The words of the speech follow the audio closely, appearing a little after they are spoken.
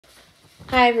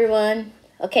Hi everyone.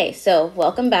 Okay, so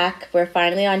welcome back. We're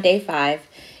finally on day 5.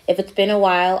 If it's been a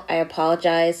while, I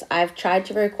apologize. I've tried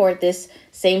to record this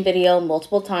same video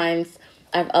multiple times.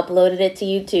 I've uploaded it to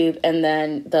YouTube and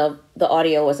then the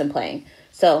audio wasn't playing.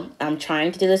 So I'm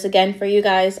trying to do this again for you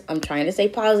guys. I'm trying to stay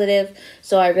positive.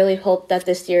 So I really hope that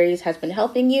this series has been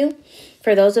helping you.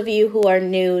 For those of you who are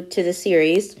new to the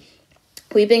series,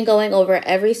 we've been going over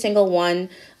every single one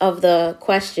of the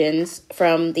questions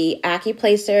from the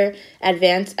Accuplacer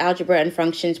Advanced Algebra and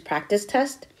Functions practice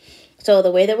test. So the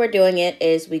way that we're doing it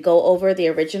is we go over the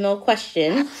original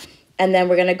question, and then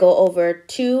we're going to go over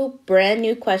 2 brand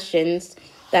new questions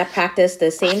that practice the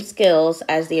same skills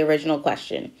as the original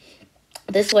question.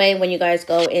 This way, when you guys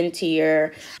go into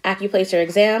your Accuplacer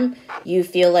exam, you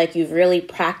feel like you've really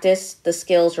practiced the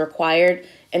skills required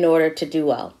in order to do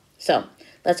well. So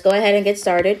let's go ahead and get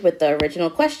started with the original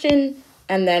question,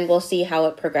 and then we'll see how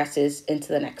it progresses into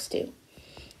the next 2.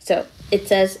 So it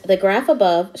says, the graph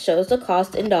above shows the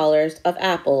cost in dollars of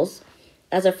apples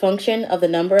as a function of the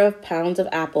number of pounds of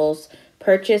apples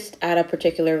purchased at a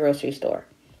particular grocery store.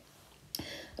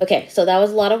 Okay, so that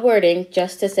was a lot of wording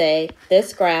just to say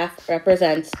this graph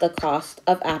represents the cost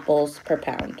of apples per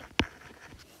pound.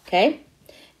 Okay,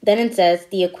 then it says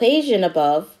the equation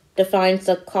above defines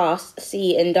the cost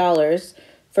C in dollars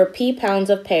for P pounds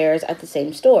of pears at the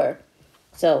same store.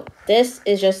 So this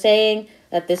is just saying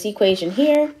that this equation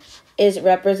here is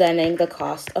representing the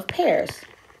cost of pears.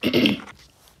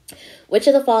 Which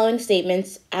of the following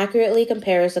statements accurately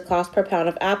compares the cost per pound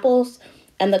of apples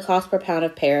and the cost per pound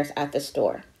of pears at the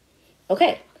store?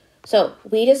 Okay, so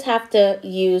we just have to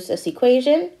use this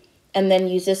equation and then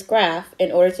use this graph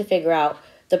in order to figure out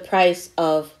the price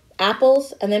of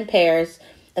apples and then pears.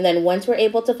 And then once we're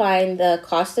able to find the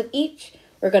cost of each,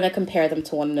 we're going to compare them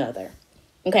to one another.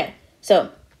 Okay, so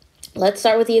let's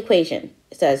start with the equation.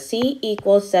 It says C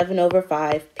equals 7 over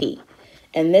 5P.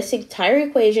 And this entire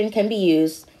equation can be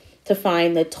used to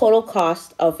find the total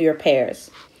cost of your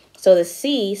pears. So the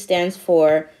C stands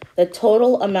for the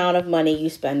total amount of money you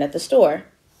spend at the store.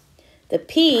 The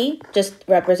P just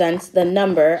represents the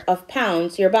number of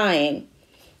pounds you're buying.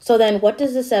 So then what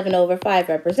does the 7 over 5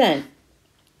 represent?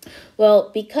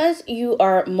 Well, because you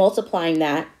are multiplying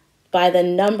that by the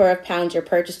number of pounds you're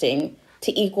purchasing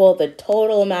to equal the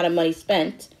total amount of money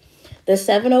spent, the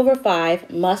 7 over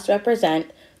 5 must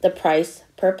represent the price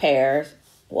per pear,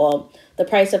 well, the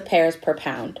price of pears per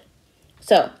pound.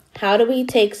 So how do we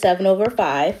take 7 over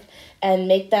 5 and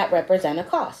make that represent a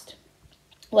cost?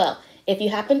 Well, if you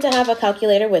happen to have a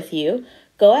calculator with you,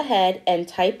 go ahead and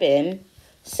type in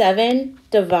 7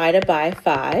 divided by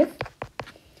 5,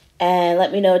 and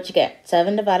let me know what you get.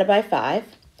 7 divided by 5,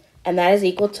 and that is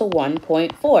equal to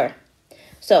 1.4.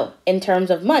 So in terms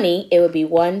of money, it would be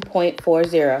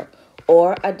 1.40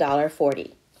 or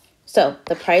 $1.40. So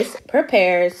the price per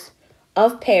pears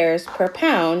per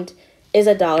pound is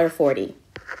 $1.40.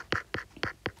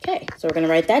 Okay, so we're going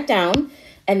to write that down.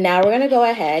 And now we're going to go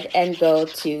ahead and go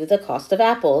to the cost of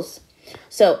apples.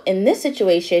 So in this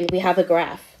situation, we have a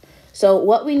graph. So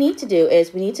what we need to do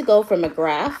is we need to go from a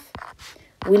graph.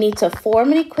 We need to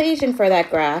form an equation for that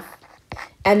graph,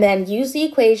 and then use the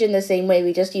equation the same way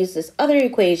we just used this other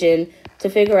equation to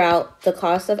figure out the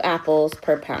cost of apples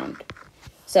per pound.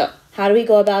 So how do we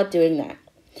go about doing that?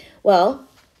 Well,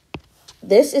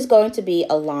 this is going to be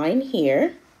a line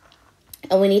here,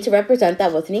 and we need to represent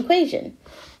that with an equation.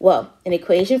 Well, an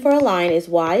equation for a line is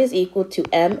y is equal to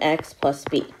mx plus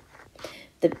b.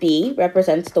 The b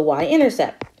represents the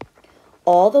y-intercept.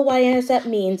 All the y-intercept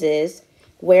means is,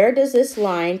 where does this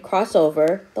line cross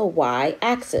over the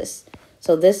y-axis?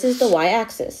 So this is the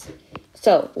y-axis.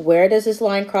 So where does this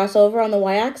line cross over on the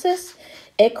y-axis?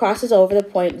 It crosses over the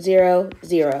point 0,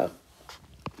 0.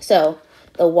 So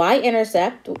the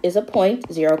y-intercept is a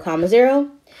point 0,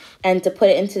 0. And to put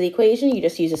it into the equation, you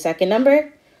just use a second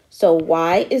number. So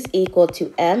y is equal to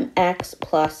mx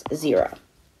plus 0.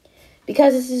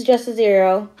 Because this is just a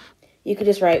 0, you could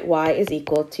just write y is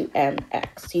equal to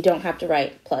mx. You don't have to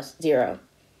write plus 0.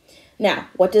 Now,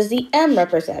 what does the m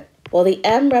represent? Well, the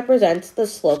m represents the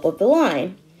slope of the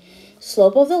line.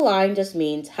 Slope of the line just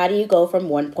means how do you go from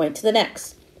one point to the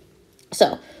next.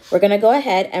 So we're going to go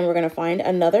ahead and we're going to find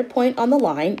another point on the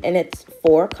line, and it's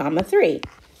 4, 3.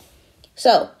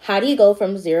 So how do you go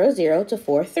from 0, 0 to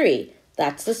 4, 3?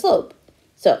 That's the slope.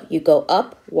 So you go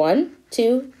up 1,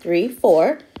 2, 3,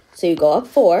 4. So you go up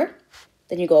 4,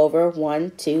 then you go over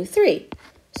 1, 2, 3.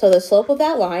 So the slope of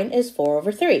that line is 4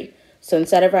 over 3. So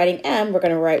instead of writing m, we're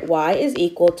going to write y is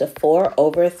equal to 4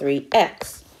 over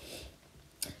 3x.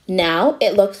 Now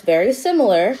it looks very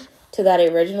similar to that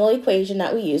original equation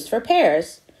that we used for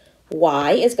pears.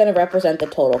 Y is going to represent the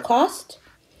total cost.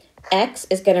 X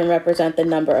is going to represent the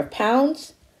number of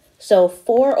pounds. So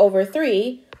 4 over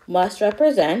 3 must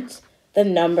represent the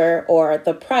number or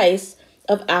the price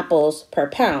of apples per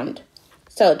pound.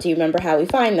 So do you remember how we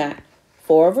find that?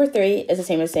 4 over 3 is the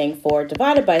same as saying 4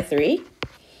 divided by 3.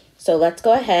 So let's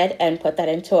go ahead and put that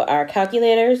into our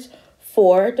calculators.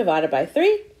 4 divided by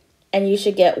 3, and you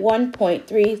should get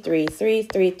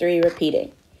 1.33333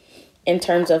 repeating. In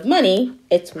terms of money,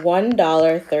 it's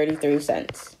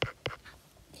 $1.33.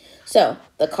 So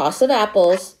the cost of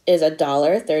apples is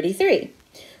 $1.33.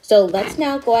 So let's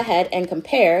now go ahead and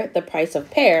compare the price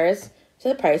of pears to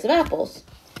the price of apples.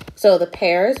 So the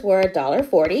pears were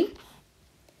 $1.40.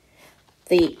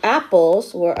 The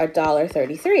apples were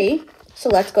 $1.33. So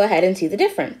let's go ahead and see the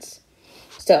difference.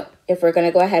 So if we're going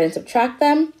to go ahead and subtract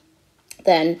them,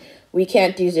 then we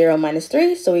can't do 0 minus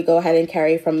 3. So we go ahead and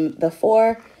carry from the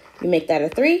 4. You make that a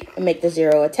 3 and make the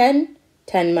 0 a 10.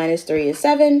 10 minus 3 is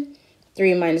 7.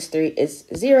 3 minus 3 is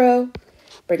 0.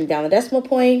 Bring down the decimal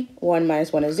point. 1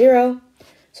 minus 1 is 0.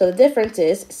 So the difference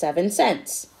is 7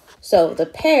 cents. So the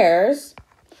pears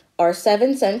are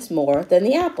 7 cents more than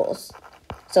the apples.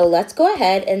 So let's go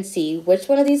ahead and see which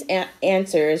one of these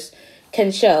answers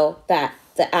can show that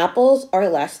the apples are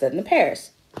less than the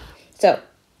pears. So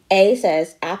A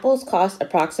says apples cost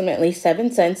approximately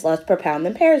 7 cents less per pound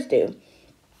than pears do.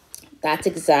 That's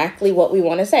exactly what we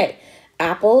want to say.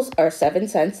 Apples are 7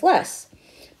 cents less.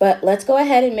 But let's go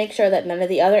ahead and make sure that none of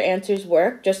the other answers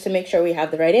work just to make sure we have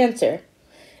the right answer.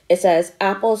 It says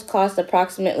apples cost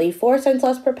approximately 4 cents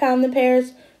less per pound than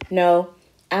pears. No.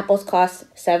 Apples cost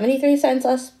 73 cents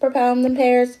less per pound than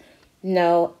pears.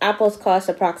 No. Apples cost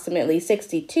approximately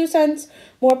 62 cents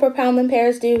more per pound than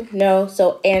pears do. No.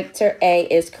 So answer A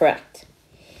is correct.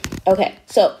 Okay,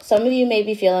 so some of you may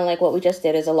be feeling like what we just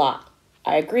did is a lot.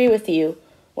 I agree with you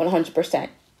 100%.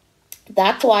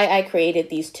 That's why I created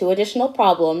these 2 additional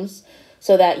problems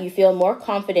so that you feel more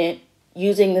confident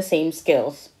using the same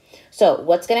skills. So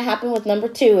what's going to happen with number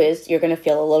 2 is you're going to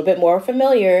feel a little bit more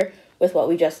familiar with what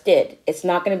we just did. It's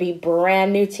not going to be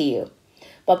brand new to you.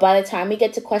 But by the time we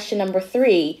get to question number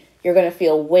 3, you're going to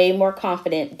feel way more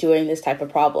confident doing this type of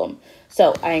problem.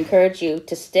 So I encourage you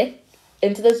to stick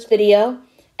into this video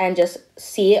and just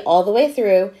see it all the way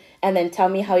through and then tell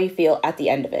me how you feel at the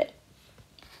end of it.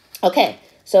 Okay,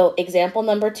 so example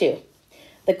number 2.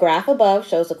 The graph above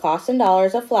shows the cost in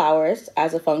dollars of flowers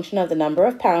as a function of the number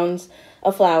of pounds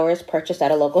of flowers purchased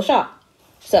at a local shop.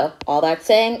 So all that's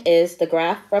saying is the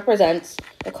graph represents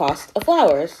the cost of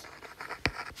flowers.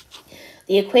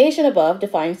 The equation above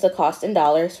defines the cost in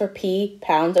dollars for P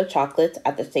pounds of chocolates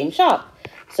at the same shop.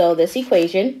 So this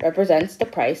equation represents the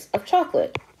price of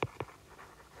chocolate.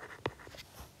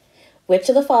 Which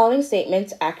of the following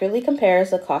statements accurately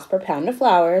compares the cost per pound of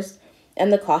flowers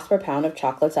and the cost per pound of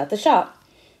chocolates at the shop?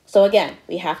 So again,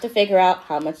 we have to figure out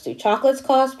how much do chocolates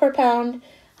cost per pound,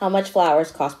 how much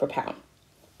flowers cost per pound.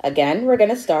 Again, we're going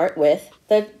to start with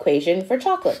the equation for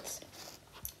chocolates.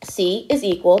 C is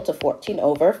equal to 14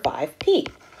 over 5P.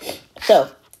 So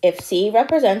if C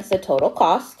represents the total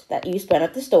cost that you spent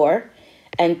at the store,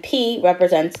 and P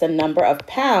represents the number of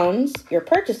pounds you're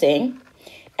purchasing,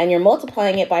 and you're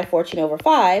multiplying it by 14 over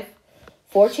 5,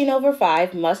 14 over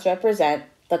 5 must represent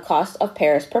the cost of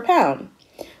pears per pound.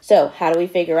 So how do we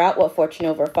figure out what 14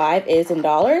 over 5 is in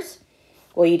dollars?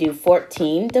 Well, you do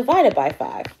 14 divided by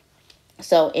 5.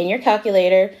 So in your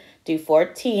calculator, do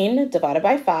 14 divided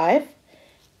by 5,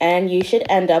 and you should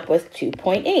end up with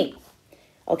 2.8.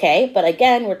 Okay, but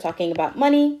again, we're talking about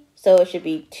money, so it should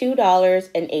be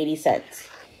 $2.80.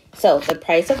 So the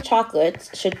price of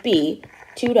chocolates should be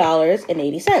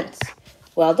 $2.80.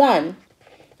 Well done.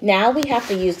 Now we have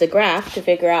to use the graph to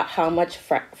figure out how much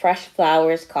fresh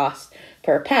flowers cost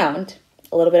per pound.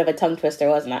 A little bit of a tongue twister,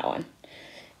 wasn't that one?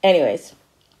 Anyways,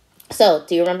 so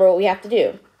do you remember what we have to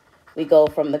do? We go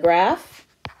from the graph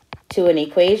to an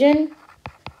equation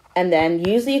and then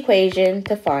use the equation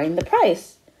to find the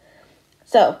price.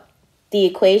 So the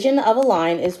equation of a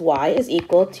line is y is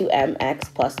equal to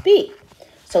mx plus b.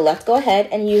 So let's go ahead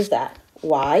and use that.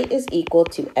 Y is equal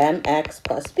to mx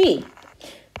plus b.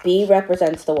 B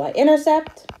represents the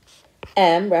y-intercept.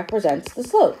 M represents the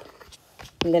slope.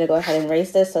 I'm going to go ahead and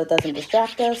erase this so it doesn't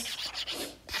distract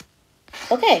us.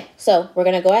 Okay, so we're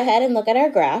going to go ahead and look at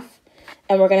our graph,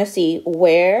 and we're going to see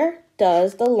where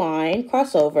does the line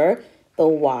cross over the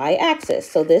y-axis.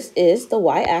 So this is the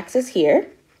y-axis here.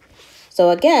 So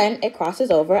again, it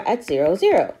crosses over at 0,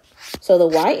 0. So the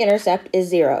y-intercept is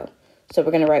 0. So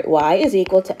we're going to write y is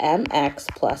equal to mx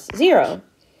plus 0.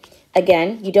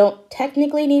 Again, you don't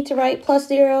technically need to write plus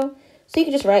 0, so you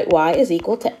can just write y is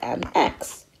equal to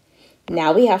mx.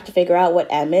 Now we have to figure out what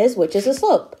m is, which is the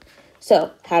slope.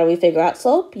 So how do we figure out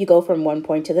slope? You go from one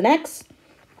point to the next.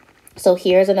 So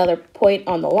here's another point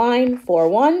on the line, 4,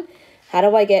 1. How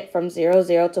do I get from 0,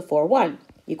 0 to 4, 1?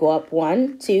 You go up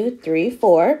 1, 2, 3,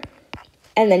 4,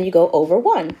 and then you go over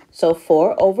 1. So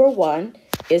 4 over 1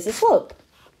 is the slope.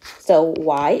 So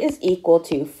y is equal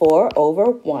to 4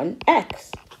 over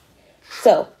 1x.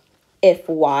 So if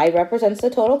y represents the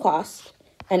total cost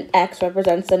and x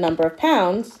represents the number of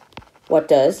pounds, what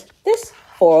does this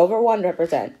 4 over 1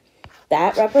 represent?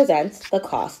 That represents the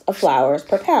cost of flours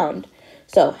per pound.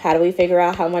 So how do we figure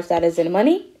out how much that is in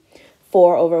money?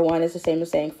 4 over 1 is the same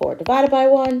as saying 4 divided by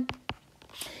 1.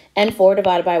 And 4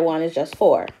 divided by 1 is just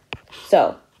 4.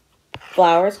 So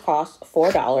flours cost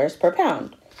 $4 per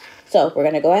pound. So we're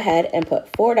going to go ahead and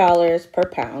put $4 per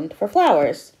pound for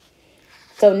flours.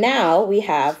 So now we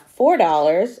have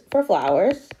 $4 for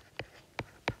flours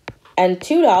and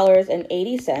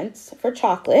 $2.80 for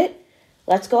chocolate.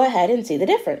 Let's go ahead and see the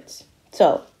difference.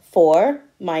 So 4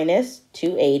 minus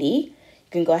 280. You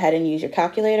can go ahead and use your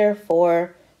calculator.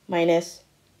 4 minus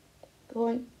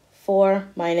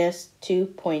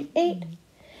 2.8.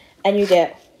 And you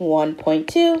get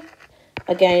 1.2.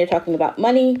 Again, you're talking about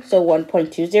money, so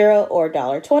 1.20 or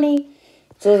 $1.20.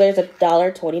 So there's a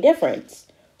 $1.20 difference.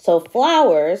 So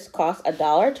flours cost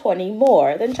 $1.20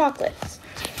 more than chocolates.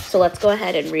 So let's go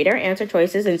ahead and read our answer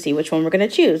choices and see which one we're going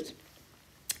to choose.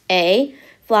 A,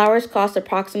 flours cost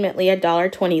approximately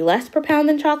 $1.20 less per pound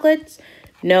than chocolates.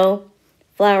 No,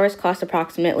 flours cost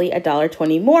approximately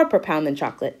 $1.20 more per pound than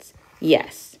chocolates.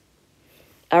 Yes.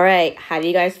 All right, how do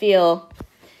you guys feel?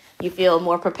 You feel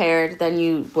more prepared than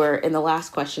you were in the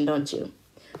last question, don't you?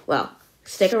 Well,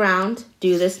 stick around,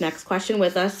 do this next question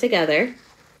with us together,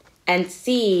 and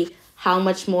see how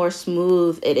much more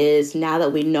smooth it is now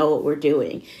that we know what we're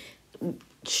doing.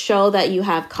 Show that you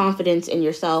have confidence in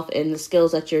yourself and the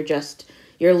skills that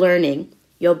you're learning.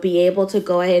 You'll be able to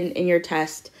go ahead in your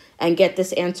test and get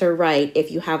this answer right if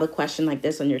you have a question like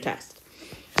this on your test.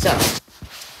 So,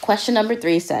 question number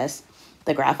 3 says,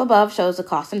 the graph above shows the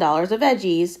cost in dollars of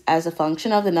veggies as a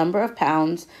function of the number of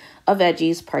pounds of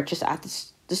veggies purchased at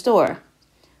the store.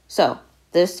 So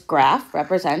this graph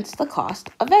represents the cost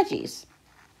of veggies.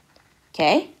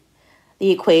 Okay?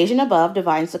 The equation above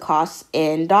divides the cost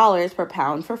in dollars per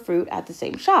pound for fruit at the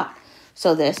same shop.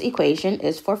 So this equation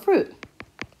is for fruit.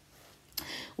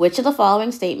 Which of the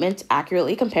following statements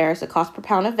accurately compares the cost per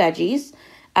pound of veggies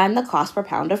and the cost per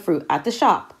pound of fruit at the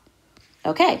shop?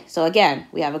 Okay, so again,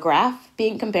 we have a graph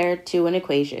being compared to an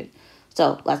equation.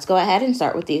 So let's go ahead and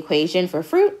start with the equation for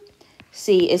fruit.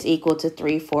 C is equal to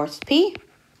 3/4 P.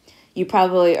 You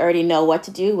probably already know what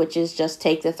to do, which is just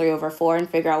take the 3 over 4 and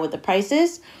figure out what the price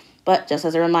is. But just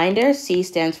as a reminder, C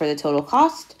stands for the total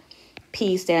cost.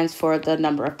 P stands for the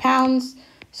number of pounds.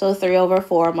 So 3 over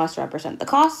 4 must represent the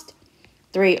cost.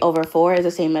 3 over 4 is the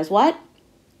same as what?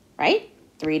 Right?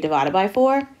 3 divided by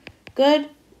 4. Good.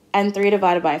 And 3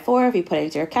 divided by 4, if you put it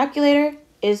into your calculator,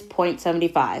 is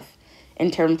 0.75. In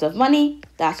terms of money,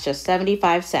 that's just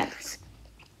 75 cents.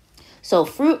 So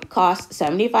fruit costs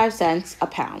 75 cents a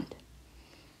pound.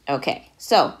 Okay,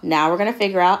 so now we're going to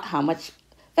figure out how much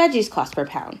veggies cost per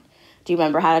pound. Do you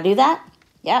remember how to do that?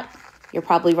 Yep. You're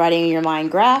probably writing in your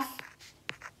mind graph,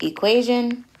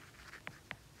 equation,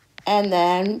 and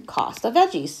then cost of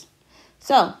veggies.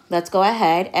 So let's go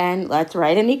ahead and let's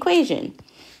write an equation.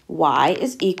 Y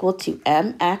is equal to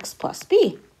mx plus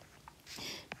b.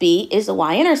 B is the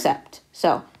y-intercept.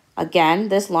 So again,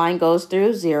 this line goes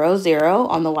through 0, 0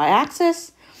 on the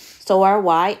y-axis. So our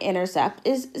y-intercept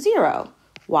is 0.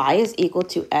 Y is equal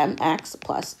to mx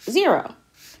plus 0.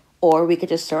 Or we could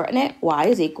just shorten it, y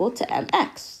is equal to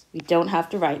mx. We don't have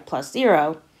to write plus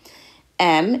 0.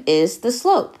 M is the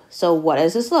slope. So what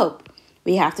is the slope?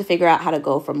 We have to figure out how to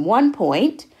go from one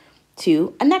point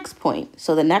to a next point.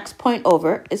 So the next point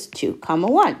over is 2,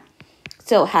 1.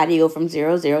 So how do you go from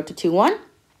 0, 0 to 2, 1?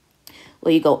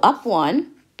 Well, you go up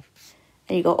 1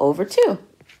 and you go over 2.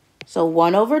 So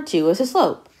 1 over 2 is the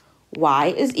slope. Y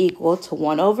is equal to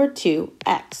 1 over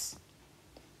 2x.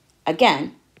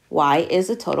 Again, y is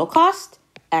the total cost.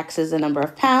 X is the number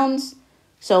of pounds.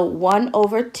 So 1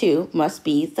 over 2 must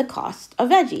be the cost of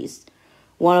veggies.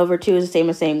 1 over 2 is the same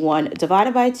as saying 1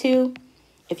 divided by 2.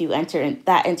 If you enter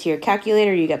that into your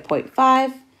calculator, you get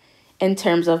 0.5. In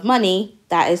terms of money,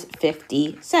 that is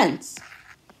 50 cents.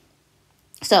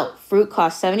 So fruit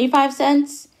costs 75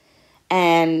 cents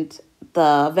and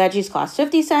the veggies cost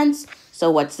 50 cents. So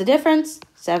what's the difference?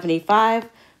 75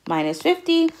 minus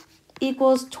 50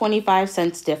 equals 25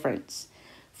 cents difference.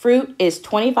 Fruit is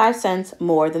 25 cents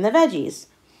more than the veggies.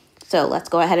 So let's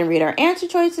go ahead and read our answer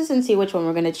choices and see which one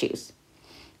we're going to choose.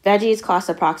 Veggies cost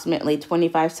approximately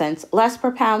 25 cents less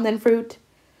per pound than fruit.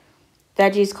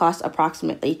 Veggies cost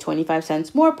approximately 25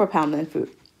 cents more per pound than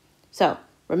fruit. So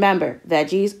remember,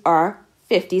 veggies are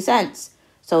 50 cents.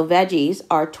 So veggies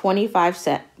are 25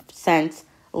 cents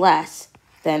less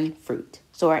than fruit.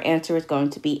 So our answer is going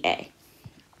to be A.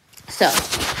 So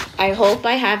I hope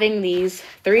by having these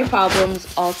 3 problems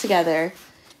all together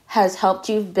has helped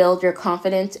you build your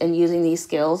confidence in using these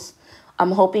skills.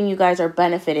 I'm hoping you guys are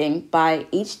benefiting by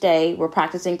each day we're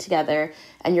practicing together,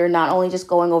 and you're not only just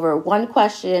going over one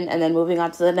question and then moving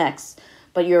on to the next,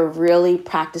 but you're really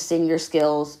practicing your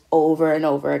skills over and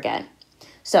over again.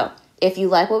 So if you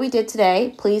like what we did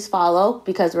today, please follow,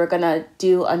 because we're going to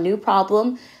do a new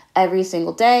problem every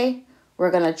single day.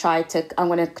 I'm going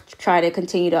to try to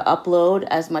continue to upload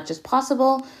as much as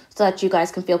possible so that you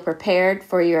guys can feel prepared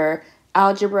for your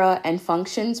algebra and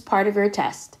functions part of your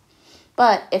test.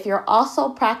 But if you're also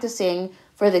practicing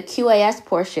for the QAS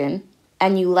portion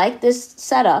and you like this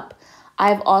setup,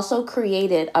 I've also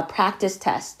created a practice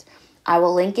test. I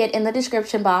will link it in the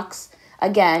description box.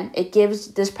 Again,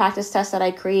 this practice test that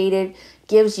I created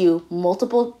gives you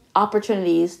multiple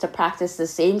opportunities to practice the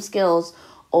same skills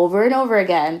over and over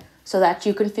again so that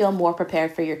you can feel more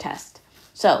prepared for your test.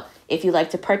 So if you'd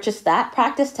like to purchase that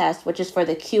practice test, which is for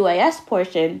the QAS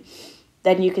portion,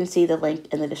 then you can see the link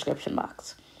in the description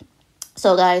box.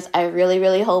 So guys, I really,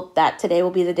 really hope that today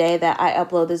will be the day that I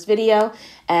upload this video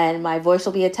and my voice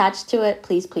will be attached to it.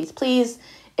 Please, please, please,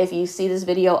 if you see this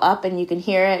video up and you can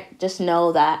hear it, just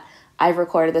know that I've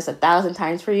recorded this 1,000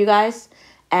 times for you guys.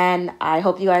 And I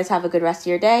hope you guys have a good rest of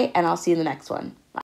your day, and I'll see you in the next one.